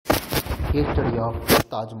Case study of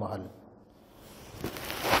Taj Mahal.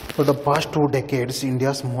 For the past 2 decades,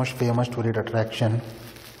 India's most famous tourist attraction,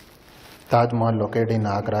 Taj Mahal, located in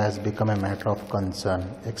Agra, has become a matter of concern.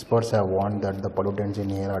 Experts have warned that the pollutants in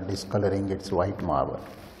air are discoloring its white marble.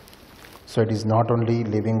 So it is not only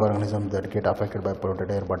living organisms that get affected by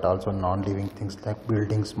polluted air, but also non-living things like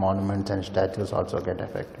buildings, monuments and statues also get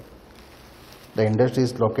affected. The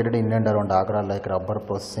industries located in and around Agra, like rubber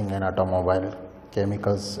processing and automobile,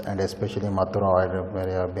 chemicals and especially Mathura oil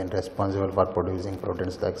refinery, have been responsible for producing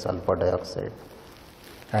pollutants like sulfur dioxide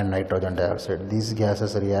and nitrogen dioxide. These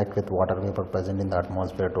gases react with water vapor present in the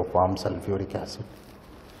atmosphere to form sulfuric acid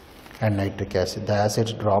and nitric acid. The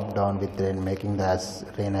acids drop down with rain, making the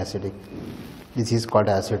rain acidic. This is called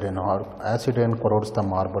acid rain. Acid rain corrodes the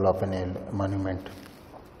marble of a monument.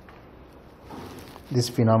 This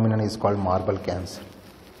phenomenon is called marble cancer.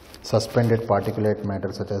 Suspended particulate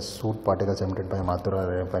matter such as soot particles emitted by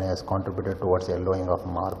Mathura refinery has contributed towards yellowing of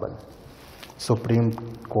marble. Supreme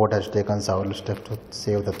Court has taken several steps to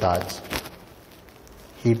save the Taj.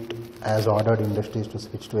 It has ordered industries to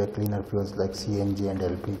switch to a cleaner fuels like CNG and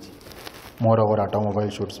LPG. Moreover,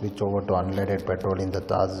 automobiles should switch over to unleaded petrol in the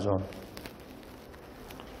Taj zone.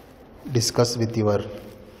 Discuss with your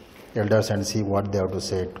elders and see what they have to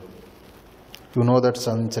say. You know that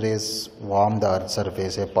sun's rays warm the earth's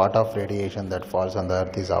surface. A part of radiation that falls on the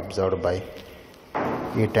earth is absorbed by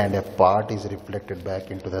it and a part is reflected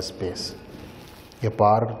back into the space. A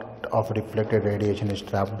part of reflected radiation is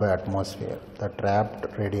trapped by atmosphere. The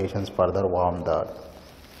trapped radiations further warm the earth.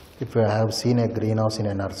 If you have seen a greenhouse in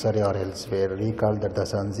a nursery or elsewhere, recall that the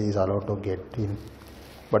sun is allowed to get in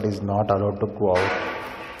but is not allowed to go out.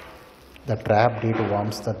 The trapped heat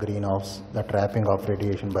warms the greenhouse. The trapping of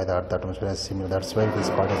radiation by the earth atmosphere is similar. That's why it is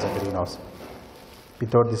called as a greenhouse.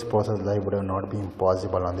 Without this process, life would have not been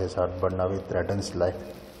possible on this earth, but now it threatens life.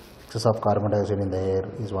 Excess of carbon dioxide in the air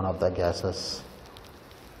is one of the gases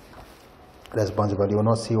responsible. You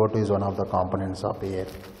know, CO2 is one of the components of air.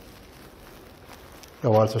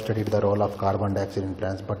 You have also studied the role of carbon dioxide in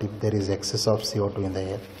plants, but if there is excess of CO2 in the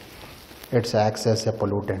air, it acts as a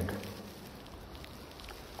pollutant.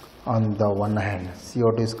 On the one hand,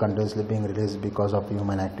 CO2 is continuously being released because of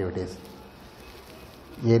human activities.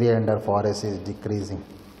 Area under forest is decreasing.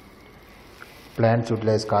 Plants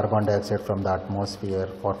utilize carbon dioxide from the atmosphere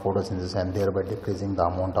for photosynthesis and thereby decreasing the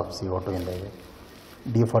amount of CO2 in the air.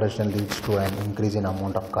 Deforestation leads to an increase in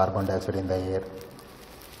amount of carbon dioxide in the air.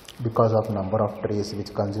 Because of number of trees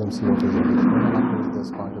which consume CO2 is reduced, human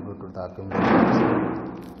activities contribute to the accumulation of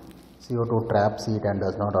CO2. CO2 traps heat and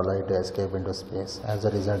does not allow it to escape into space. As a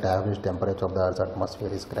result, the average temperature of the Earth's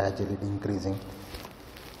atmosphere is gradually increasing.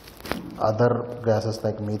 Other gases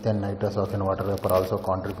like methane, nitrous oxide, and water vapor also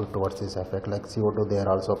contribute towards this effect. Like CO2, they are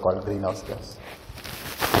also called greenhouse gas.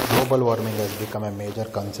 Global warming has become a major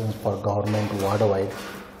concern for government worldwide.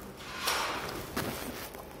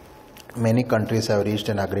 Many countries have reached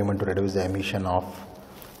an agreement to reduce the emission of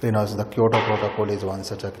greenhouse. The Kyoto Protocol is one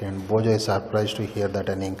such agreement. Bojo is surprised to hear that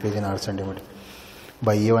an increase in earth sentiment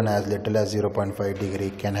by even as little as 0.5 degree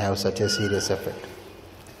can have such a serious effect.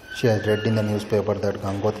 She has read in the newspaper that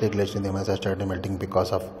Gangotri glacier in the Himalayas has started melting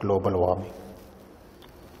because of global warming.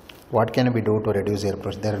 What can we do to reduce air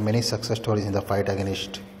pollution? There are many success stories in the fight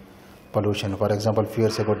against pollution. For example, few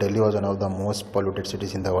years ago, Delhi was one of the most polluted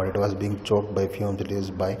cities in the world. It was being choked by fumes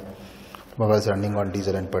released by mobiles running on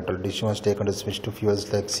diesel and petrol. Decision was taken to switch to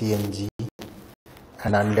fuels like CNG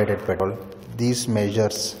and unleaded petrol. These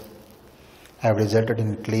measures have resulted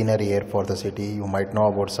in cleaner air for the city. You might know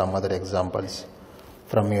about some other examples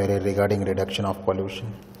from your area regarding reduction of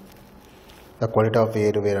pollution. The quality of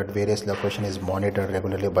air at various locations is monitored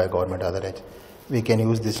regularly by government authorities. We can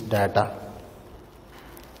use this data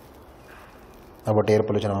about air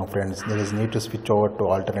pollution among friends. There is need to switch over to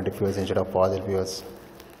alternative fuels instead of fossil fuels.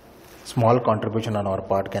 Small contribution on our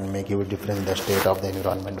part can make huge difference in the state of the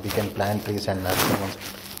environment. We can plant trees and nursing homes.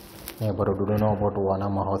 Neighborhood, do you know about Vana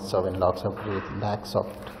Mahotsav in lakhs of trees? Lakhs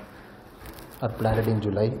of are planted in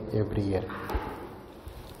July every year.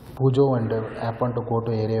 Pujo and happened to go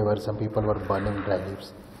to area where some people were burning dry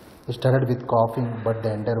leaves. They started with coughing, but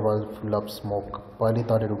the entire was full of smoke. Pali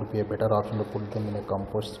thought it would be a better option to put them in a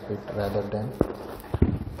compost pit rather than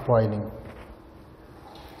boiling.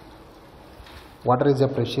 Water is a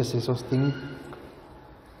precious resource.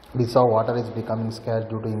 We saw water is becoming scarce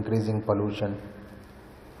due to increasing pollution,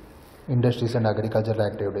 industries and agricultural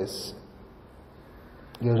activities.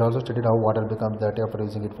 We have also studied how water becomes dirty after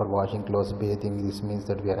using it for washing clothes, bathing. This means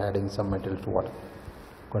that we are adding some materials to water.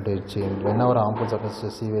 Contains change. Whenever harmful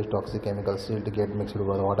substances, sewage, toxic chemicals, silt get mixed with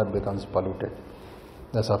water, water becomes polluted.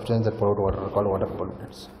 The substances that pollute water are called water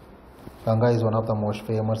pollutants. Ganga is one of the most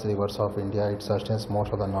famous rivers of India. It sustains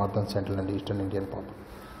most of the northern, central, and eastern Indian population.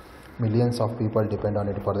 Millions of people depend on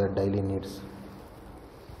it for their daily needs.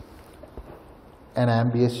 An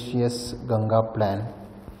ambitious Ganga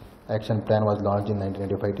action plan was launched in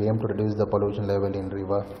 1995 to aim to reduce the pollution level in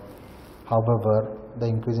river. However, the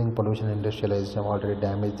increasing pollution and industrialization have already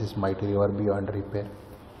damaged this mighty river beyond repair.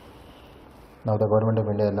 Now the Government of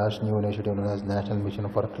India launched new initiative known as National Mission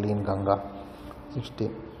for Clean Ganga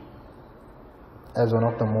 60. As one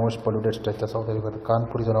of the most polluted stretches of the river,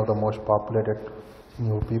 Kanpur is one of the most populated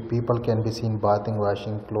in UP. People can be seen bathing,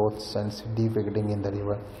 washing clothes and defecating in the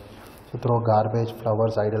river. So throw garbage,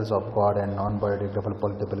 flowers, idols of God and non-biodegradable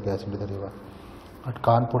pollutable gas into the river. At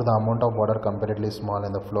Kanpur, the amount of water comparatively small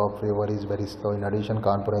and the flow of river is very slow. In addition,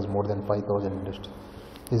 Kanpur has more than 5,000 industries.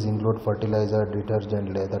 These include fertilizer,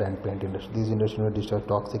 detergent, leather and paint industry. These industries discharge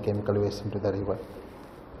toxic chemical waste into the river.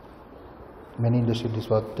 Many industries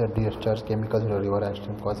discharge chemicals into the river and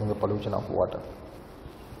stream, causing the pollution of water.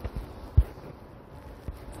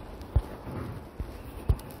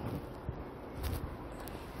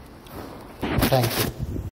 Thank you.